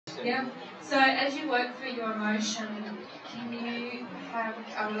Yeah. So as you work through your emotion, can you have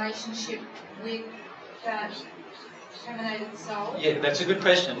a relationship with that terminated soul? Yeah, that's a good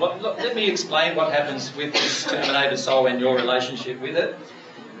question. Let me explain what happens with this terminated soul and your relationship with it.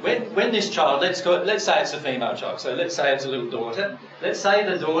 When this child, let's say it's a female child, so let's say it's a little daughter. Let's say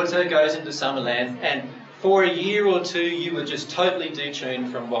the daughter goes into Summerland and for a year or two you were just totally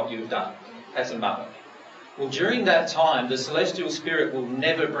detuned from what you've done as a mother. Well, during that time, the celestial spirit will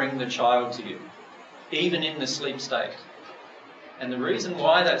never bring the child to you, even in the sleep state. And the reason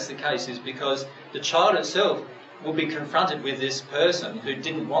why that's the case is because the child itself will be confronted with this person who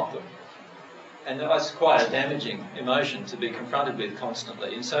didn't want them. And that's quite a damaging emotion to be confronted with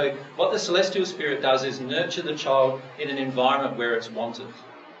constantly. And so what the celestial spirit does is nurture the child in an environment where it's wanted.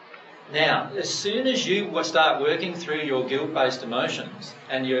 Now, as soon as you start working through your guilt-based emotions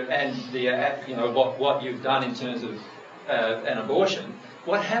and what you've done in terms of an abortion,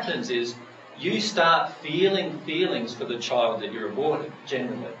 what happens is you start feeling feelings for the child that you're aborted,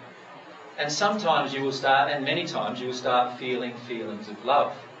 generally. And sometimes you will start, and many times you will start feeling feelings of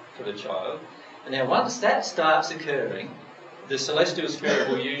love for the child. And now once that starts occurring, the celestial spirit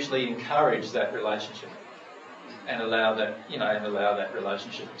will usually encourage that relationship and allow that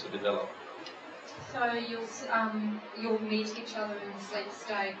relationship to develop. So you'll meet each other in the sleep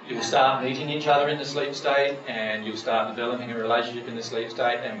state. You'll start meeting each other in the sleep state, and you'll start developing a relationship in the sleep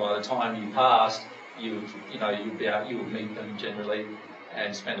state. And by the time you pass, you will meet them generally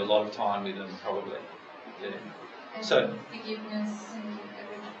and spend a lot of time with them, probably. Yeah. And so forgiveness, and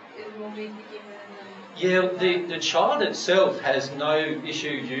it will be forgiven. Yeah, the child itself has no issue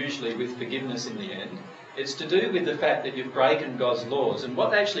usually with forgiveness in the end. It's to do with the fact that you've broken God's laws. And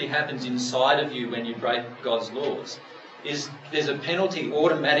what actually happens inside of you when you break God's laws is there's a penalty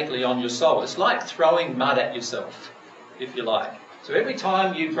automatically on your soul. It's like throwing mud at yourself, if you like. So every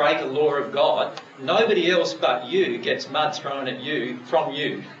time you break a law of God, nobody else but you gets mud thrown at you from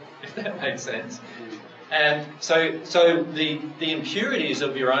you, if that makes sense. And so the impurities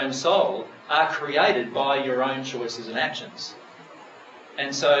of your own soul are created by your own choices and actions.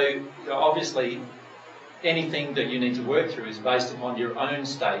 And so obviously anything that you need to work through is based upon your own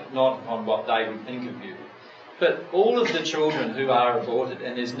state, not upon what they would think of you. But all of the children who are aborted,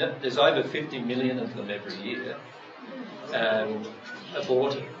 and there's over 50 million of them every year,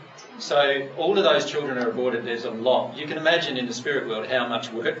 aborted. So all of those children are aborted. There's a lot. You can imagine in the spirit world how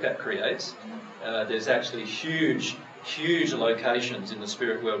much work that creates. There's actually huge locations in the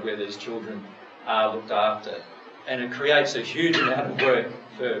spirit world where these children are looked after. And it creates a huge amount of work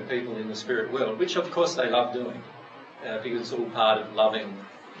for people in the spirit world, which of course they love doing, because it's all part of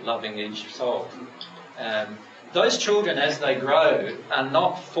loving each soul. Those children, as they grow, are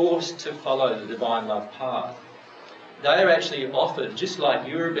not forced to follow the divine love path. They are actually offered, just like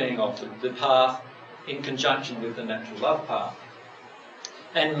you are being offered, the path in conjunction with the natural love path.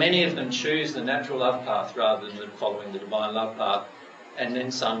 And many of them choose the natural love path rather than following the divine love path, and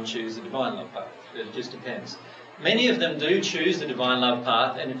then some choose the divine love path. It just depends. Many of them do choose the divine love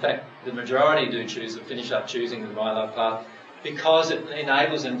path, and in fact the majority do finish up choosing the divine love path because it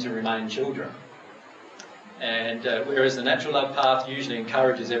enables them to remain children. And whereas the natural love path usually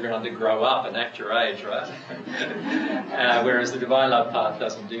encourages everyone to grow up and act your age, right? Whereas the divine love path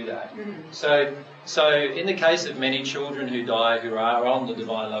doesn't do that. So in the case of many children who die who are on the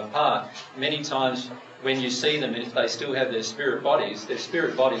divine love path, many times when you see them, if they still have their spirit bodies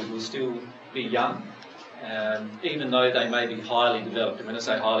will still be young, even though they may be highly developed. And when I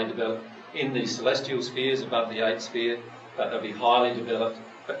say highly developed, in the celestial spheres above the 8th sphere, but they'll be highly developed,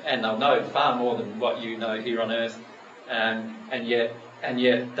 and they'll know far more than what you know here on earth, and yet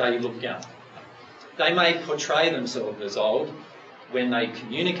they look young. They may portray themselves as old when they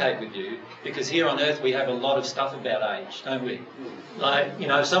communicate with you, because here on earth we have a lot of stuff about age, don't we? Like,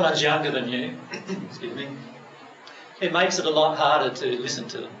 if someone's younger than you, excuse me, it makes it a lot harder to listen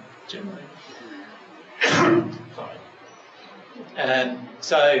to them, generally. Sorry. And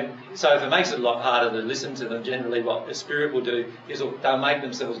so if it makes it a lot harder to listen to them, generally what the spirit will do is they'll make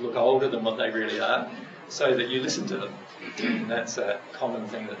themselves look older than what they really are, so that you listen to them. And that's a common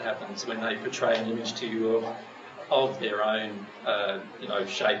thing that happens when they portray an image to you of their own,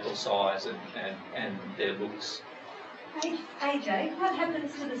 shape or size and their looks. AJ, what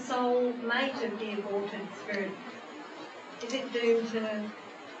happens to the soul mate of the aborted spirit? Is it doomed to...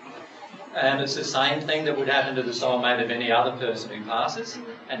 It's the same thing that would happen to the soulmate of any other person who passes,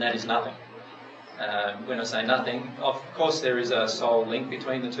 and that is nothing. When I say nothing, of course there is a soul link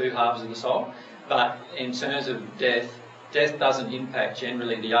between the two halves of the soul, but in terms of death doesn't impact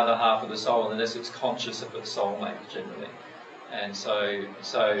generally the other half of the soul unless it's conscious of its soulmate, generally. And so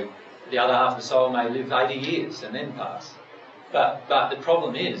the other half of the soul may live 80 years and then pass. But the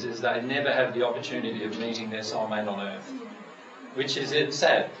problem is they never have the opportunity of meeting their soulmate on earth, which is a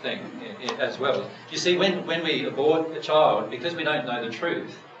sad thing as well. You see, when we abort a child, because we don't know the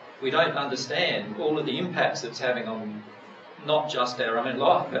truth, we don't understand all of the impacts it's having on not just our own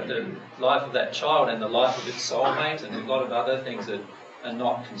life, but the life of that child and the life of its soulmate, and a lot of other things that are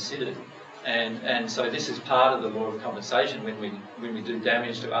not considered. And so this is part of the law of compensation. When we do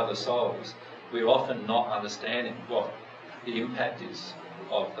damage to other souls, we're often not understanding what the impact is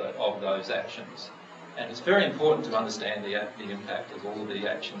of those actions. And it's very important to understand the impact of all of the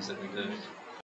actions that we do.